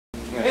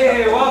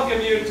Hey, welcome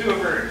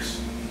YouTubers.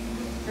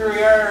 Here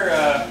we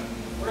are,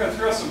 we're going to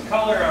throw some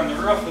color on the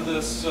roof of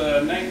this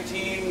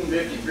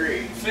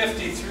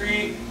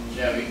 1953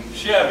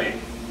 Chevy.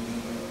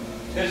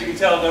 As you can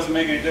tell, it doesn't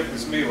make any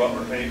difference to me what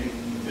we're painting.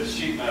 It's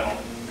sheet metal.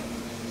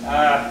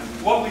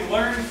 What we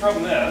learned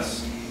from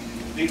this,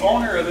 the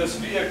owner of this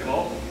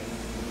vehicle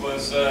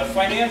was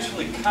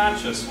financially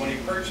conscious when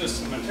he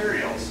purchased the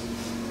materials.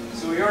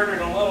 So he ordered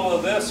a little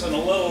of this and a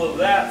little of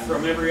that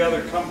from every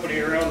other company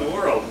around the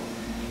world.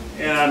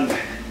 And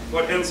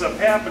what ends up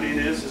happening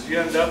is you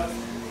end up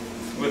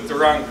with the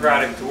wrong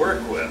product to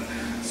work with.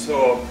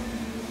 So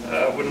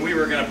when we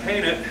were going to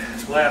paint it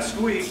last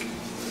week,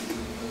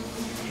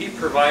 he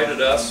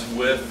provided us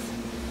with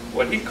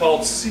what he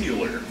called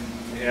sealer.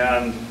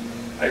 And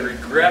I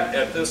regret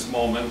at this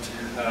moment,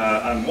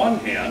 on one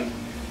hand,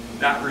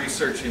 not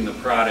researching the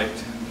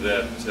product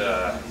that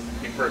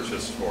he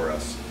purchased for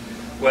us.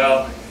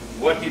 Well,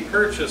 what he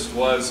purchased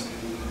was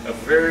a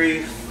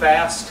very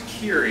fast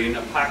curing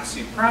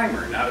epoxy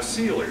primer, not a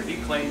sealer. He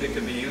claimed it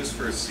could be used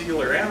for a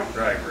sealer and a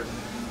primer.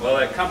 Well,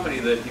 that company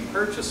that he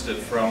purchased it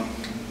from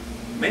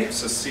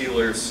makes a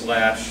sealer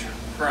slash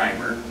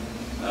primer,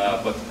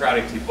 but the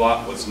product he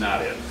bought was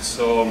not it.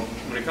 So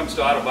when it comes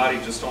to auto body,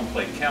 just don't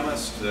play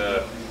chemist.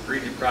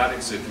 Read your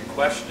products. If you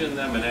question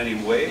them in any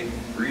way,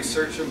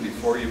 research them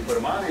before you put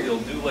them on, or you'll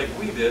do like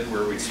we did,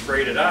 where we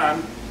sprayed it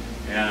on,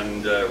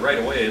 and right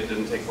away it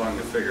didn't take long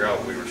to figure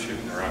out we were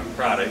shooting the wrong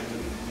product.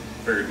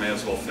 Figured may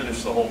as well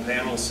finish the whole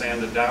panel,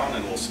 sand it down,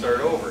 and we'll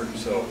start over.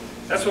 So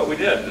that's what we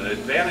did. The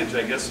advantage,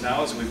 I guess,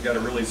 now is we've got a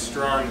really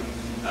strong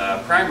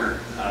primer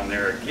on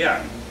there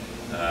again.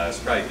 It's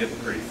probably getting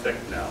pretty thick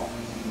now.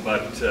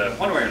 But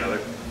one way or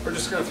another, we're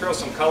just going to throw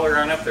some color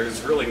on it.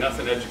 There's really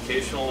nothing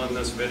educational in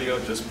this video,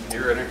 just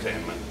pure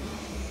entertainment.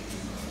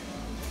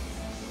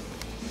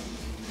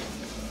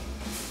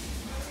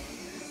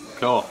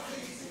 Cool.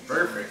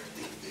 Perfect.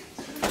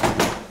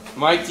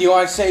 Mike, do you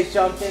want to say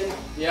something?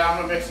 Yeah,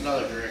 I'm gonna mix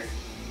another drink.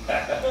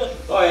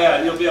 Oh yeah,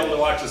 and you'll be able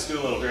to watch us do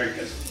a little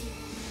drinking.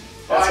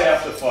 That's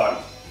half the fun.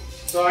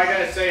 So I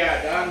gotta say,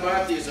 Don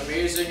bought these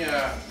amazing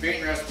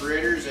paint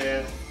respirators,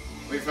 and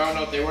we found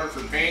out they weren't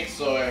for paint,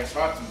 so I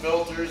bought some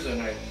filters,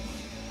 and I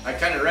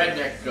kind of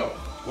rednecked them.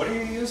 What are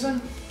you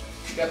using?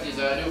 Got these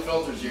new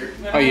filters here.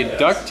 Oh, you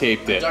duct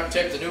taped I it. duct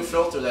taped the new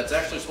filter that's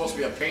actually supposed to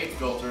be a paint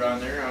filter on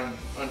there, and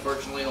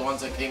unfortunately the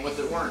ones that came with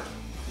it weren't.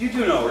 You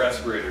do know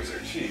respirators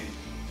are cheap.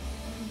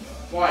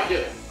 Well, I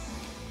did.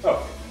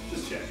 Oh,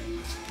 just checking.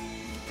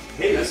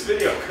 Hey, this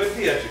video could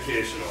be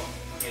educational.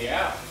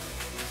 Yeah.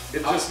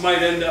 It just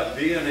might end up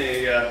being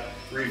a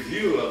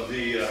review of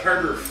the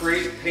Harbor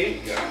Freight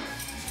paint gun.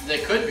 They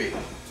could be.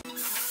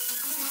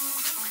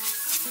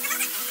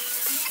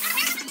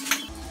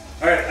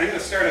 All right, I'm going to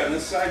start on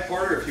this side,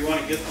 Porter, if you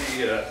want to get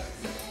the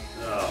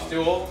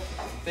Stool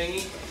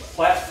thingy?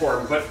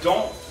 platform, but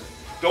don't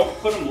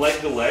put them leg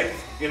to leg,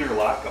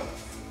 interlock them.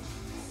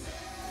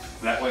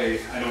 That way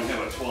I don't have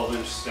a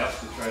 12-inch step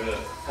to try to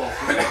pull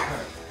through.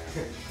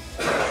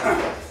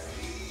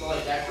 So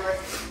like that,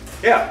 correct?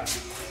 Yeah,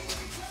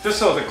 just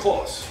so they're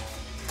close.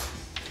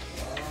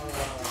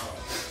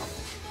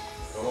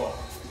 Cool.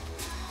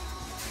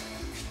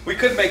 We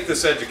could make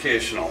this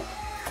educational.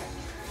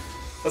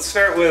 Let's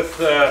start with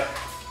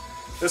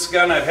this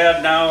gun I've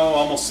had now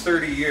almost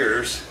 30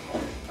 years.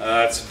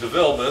 It's a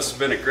DeVilbiss,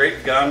 been a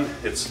great gun.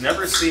 It's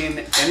never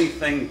seen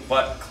anything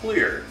but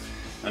clear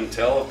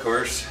until, of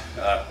course,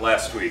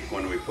 last week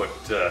when we put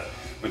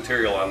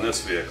material on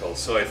this vehicle.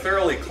 So I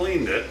thoroughly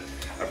cleaned it.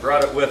 I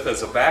brought it with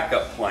as a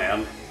backup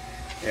plan,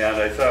 and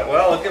I thought,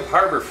 well, I'll give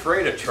Harbor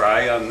Freight a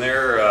try on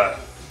their, I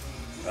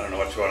don't know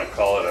what you want to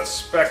call it, a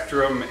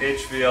Spectrum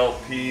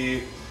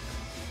HVLP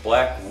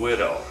Black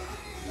Widow.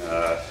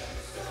 I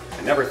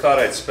never thought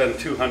I'd spend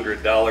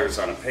 $200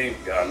 on a paint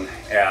gun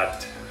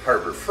at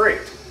Harbor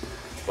Freight,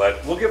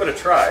 but we'll give it a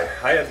try.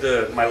 I had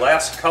my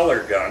last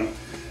color gun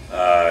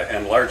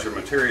and larger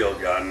material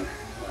gun,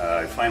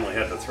 I finally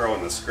had to throw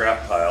in the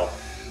scrap pile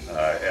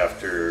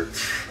after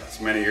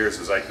as many years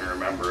as I can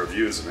remember of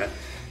using it.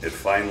 It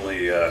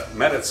finally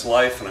met its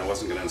life, and I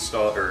wasn't going to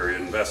install or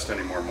invest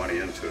any more money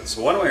into it.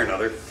 So one way or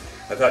another,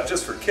 I thought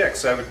just for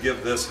kicks I would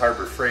give this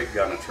Harbor Freight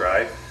gun a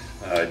try.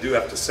 I do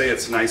have to say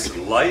it's nice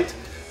and light.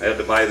 I had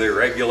to buy their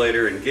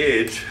regulator and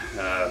gauge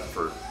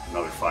for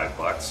another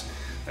 $5.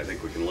 I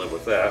think we can live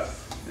with that.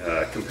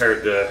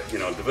 Compared to, you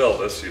know,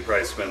 DeVilbiss, you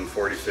probably spend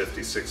 $40, $50,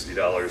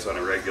 $60 on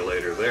a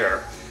regulator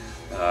there.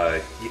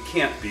 You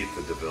can't beat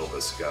the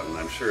DeVilbiss gun.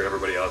 I'm sure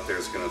everybody out there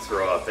is going to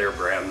throw out their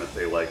brand that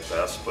they like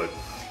best, but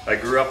I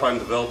grew up on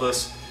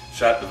DeVilbiss,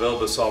 shot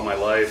DeVilbiss all my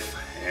life,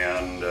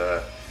 and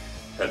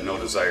had no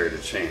desire to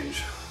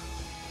change.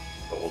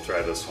 But we'll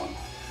try this one.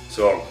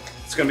 So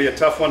it's going to be a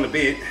tough one to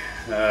beat.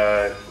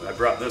 I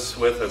brought this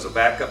with as a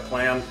backup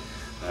plan,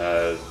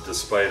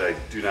 despite I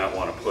do not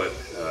want to put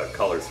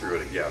color through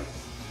it again.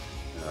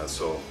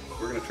 So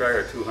we're going to try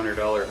our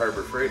 $200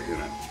 Harbor Freight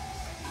unit.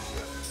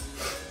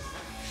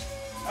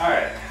 All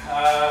right,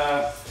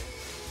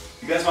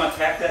 you guys want to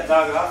tack that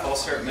dog off? I'll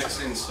start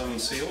mixing some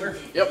sealer.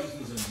 Yep.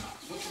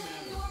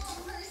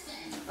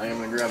 I am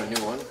gonna grab a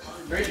new one.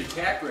 Where's your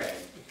tack rag?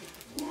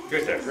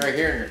 Right there. Right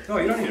here. No,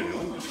 you don't need a new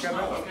one. Just grab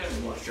that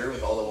one. Sure,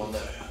 with all the one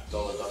that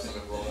all the dust have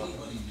been blown up.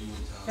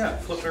 Yeah,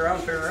 flip it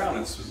around, turn it around.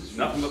 It's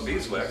nothing but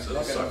beeswax.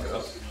 It'll suck it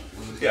up.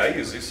 Yeah, I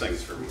use these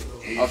things for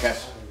ages. Okay.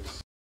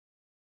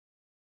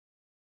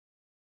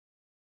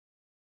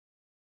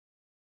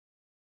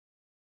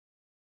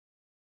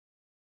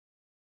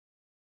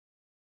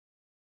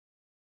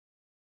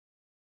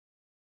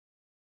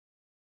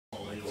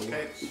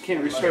 You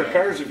can't restore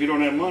cars if you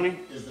don't have money.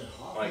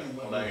 Like,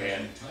 hold on your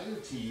hand.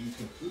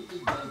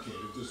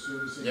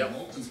 Yep,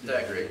 it's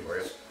that great for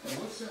you.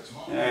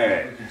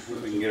 Alright,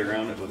 we can get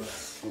around it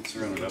with, let's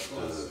run it up to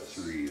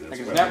 3. That's I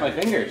can better. snap my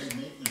fingers.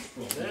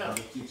 Yeah.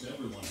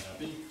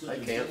 I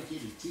can't. I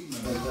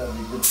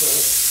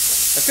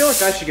feel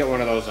like I should get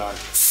one of those on.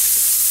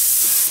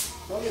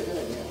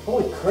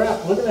 Holy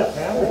crap, look at that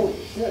pattern.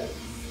 Holy shit.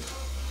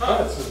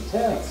 That's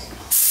intense.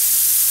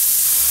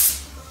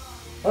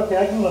 Okay,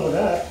 I can live with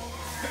that.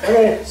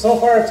 Okay, so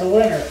far it's a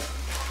winner.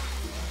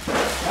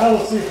 Now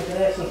we'll see if we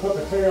can actually put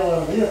material in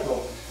the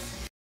vehicle.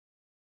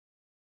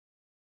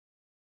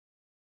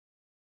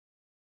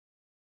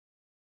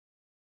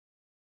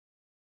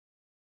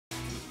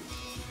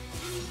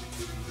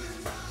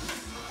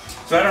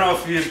 So I don't know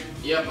if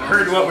you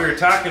heard what we were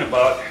talking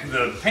about,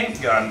 the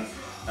paint gun.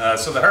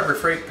 So the Harbor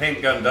Freight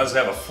paint gun does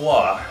have a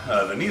flaw.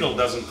 The needle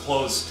doesn't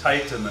close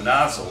tight in the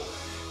nozzle,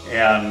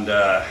 and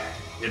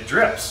it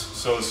drips.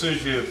 So as soon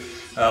as you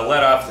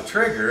let off the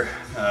trigger,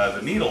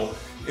 the needle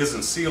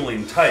isn't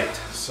sealing tight.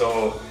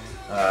 So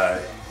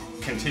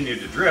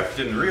continued to drip.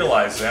 Didn't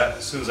realize that.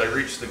 As soon as I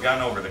reached the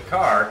gun over the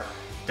car,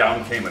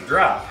 down came a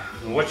drop.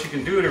 And what you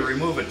can do to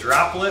remove a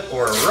droplet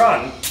or a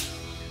run,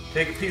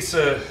 take a piece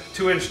of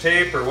 2-inch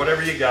tape or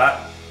whatever you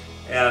got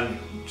and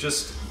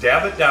just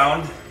dab it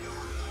down,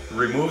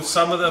 remove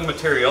some of the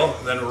material,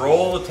 then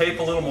roll the tape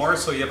a little more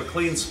so you have a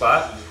clean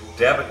spot,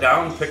 dab it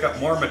down, pick up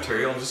more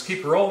material, and just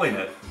keep rolling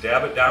it.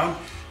 Dab it down,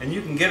 and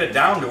you can get it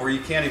down to where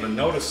you can't even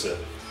notice it.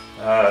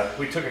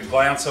 We took a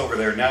glance over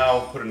there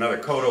now, put another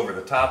coat over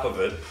the top of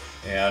it,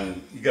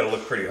 and you gotta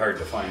look pretty hard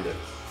to find it.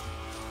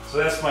 So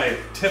that's my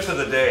tip of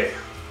the day.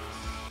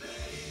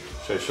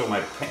 Should I show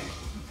my paint?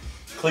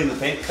 Clean the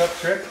paint cup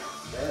trick?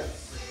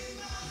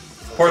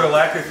 Pour the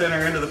lacquer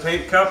thinner into the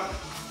paint cup,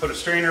 put a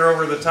strainer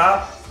over the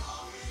top,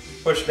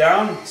 push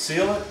down,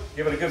 seal it,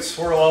 give it a good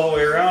swirl all the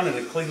way around, and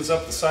it cleans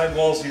up the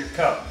sidewalls of your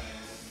cup.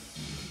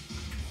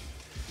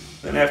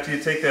 Then after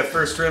you take that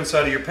first rinse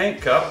out of your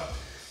paint cup,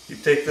 you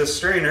take this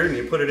strainer and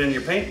you put it in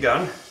your paint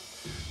gun,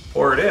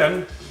 pour it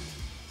in,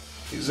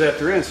 use that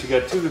to rinse. You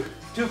got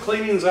two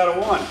cleanings out of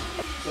one.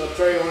 So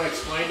Troy, you want to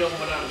explain to them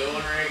what I'm doing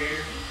right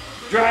here?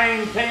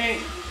 Drying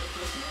paint.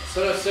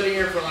 Instead of sitting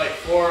here for like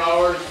 4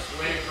 hours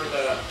waiting for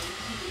the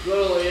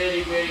little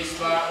itty bitty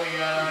spot we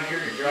got on here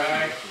to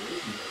dry,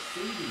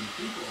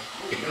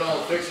 good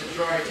old Fix It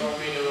Troy told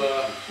me to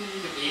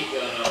get the heat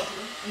gun up.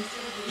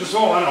 Just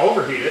don't want to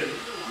overheat it.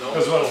 No.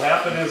 Because what will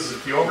happen is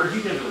if you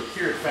overheat it, it'll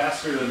cure it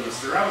faster than the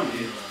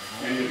surrounding,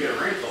 and you'll get a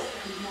wrinkle.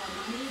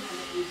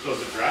 So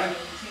is it dry?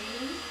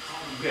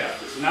 Yeah.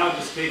 So now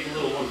just take a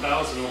little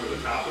 1000 over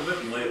the top of it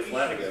and lay it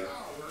flat again.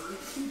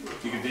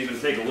 You could even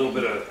take a little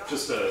bit of,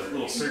 just a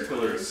little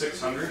circular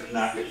 600,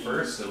 knock it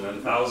first, and then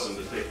 1000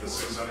 to take the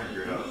 600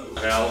 grit out.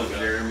 Al and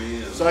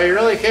Jeremy. And So you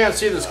really can't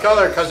see this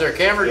color because their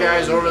camera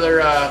guy's over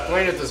there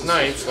playing with this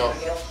knife, so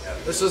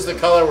this is the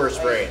color we're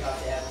spraying.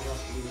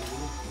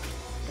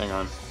 Hang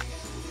on.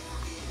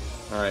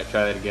 Alright,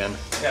 try that again.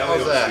 yeah, How's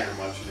we don't that? see her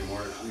much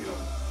anymore. You know,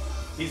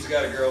 he's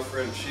got a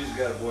girlfriend, she's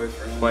got a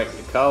boyfriend. Quite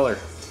the color.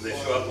 They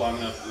show up long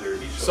enough that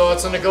he shows So up.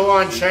 it's going to go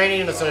on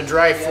shiny and it's going to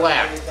dry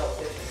flat.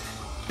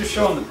 Just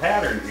showing the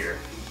pattern here.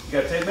 You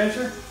got a tape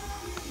measure?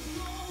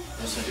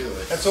 Yes, I do.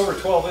 That's over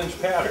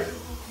 12-inch pattern.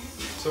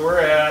 So we're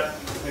at,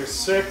 there's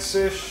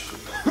 6-ish,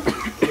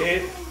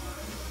 8.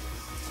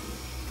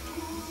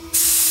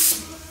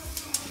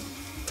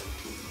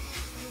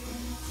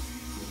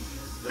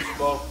 Just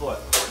about a foot.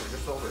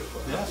 Just over a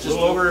foot. Yeah, just a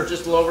little over.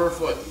 Just a little over a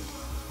foot.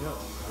 Yep.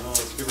 Well,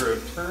 let's give her a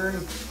turn.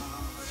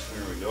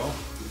 There we go.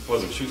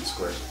 Wasn't shooting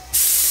square.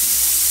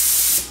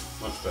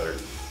 Much better.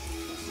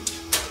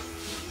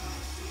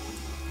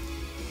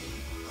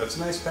 That's a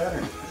nice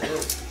pattern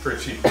for a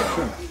cheap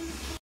gun.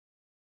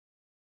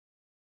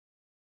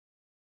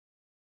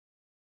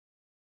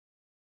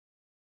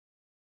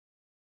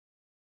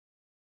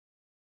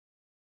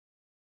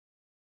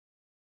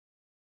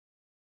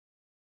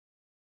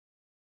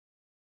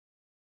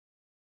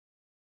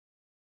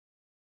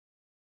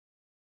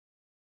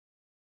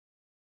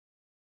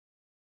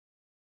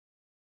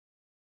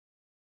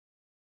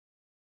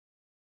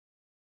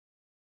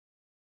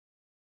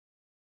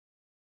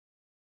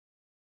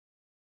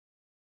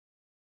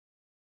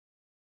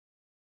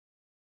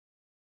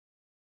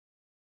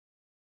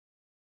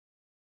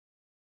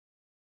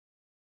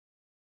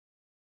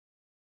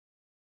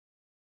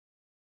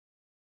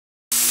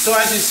 So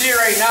as you see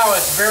right now,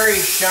 it's very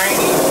shiny.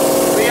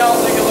 We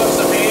all think it looks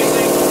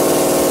amazing.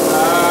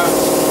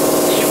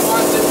 Steve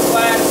wants it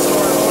flat, so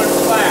we're going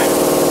flat.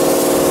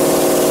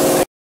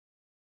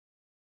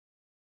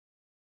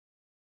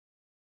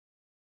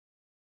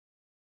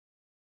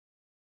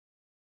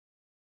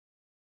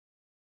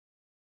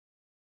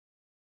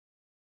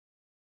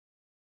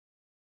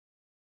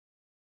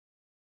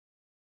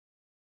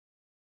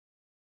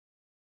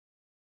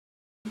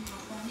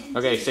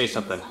 Okay, say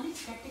something.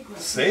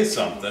 Say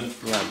something.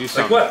 Yeah, do Like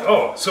something. what?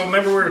 Oh, so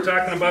remember we were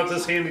talking about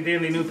this handy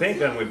dandy new paint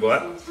gun we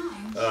bought?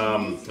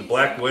 The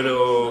Black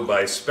Widow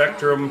by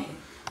Spectrum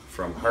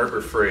from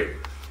Harbor Freight.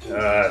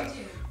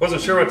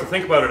 Wasn't sure what to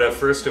think about it at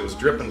first. It was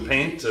dripping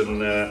paint,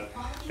 and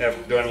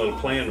after doing a little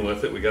playing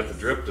with it, we got the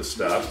drip to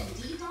stop.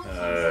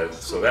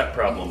 So that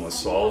problem was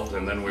solved,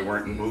 and then we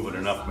weren't moving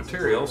enough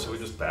material, so we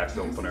just backed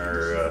open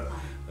our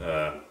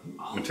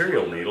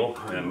material needle,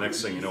 and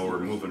next thing you know, we're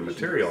moving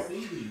material.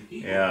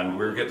 And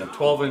we were getting a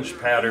 12-inch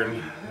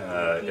pattern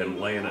and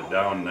laying it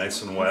down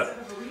nice and wet.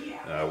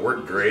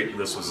 Worked great.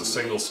 This was a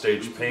single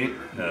stage paint,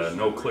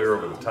 no clear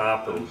over the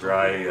top. It'll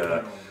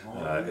dry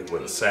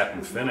with a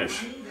satin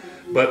finish.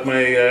 But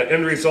my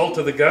end result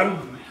of the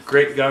gun,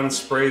 great gun,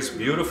 sprays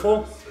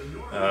beautiful.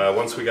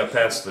 Once we got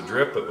past the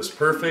drip, it was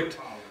perfect.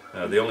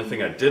 The only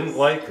thing I didn't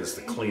like is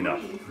the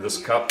cleanup. This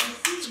cup,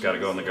 it's got to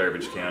go in the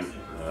garbage can.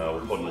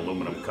 We'll put an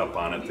aluminum cup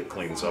on it that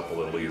cleans up a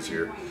little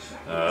easier.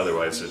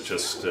 Otherwise, it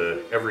just,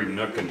 every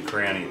nook and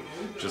cranny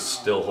just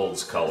still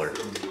holds color.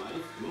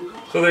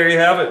 So there you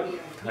have it.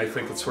 I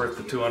think it's worth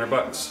the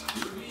 $200.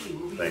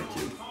 Thank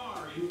you.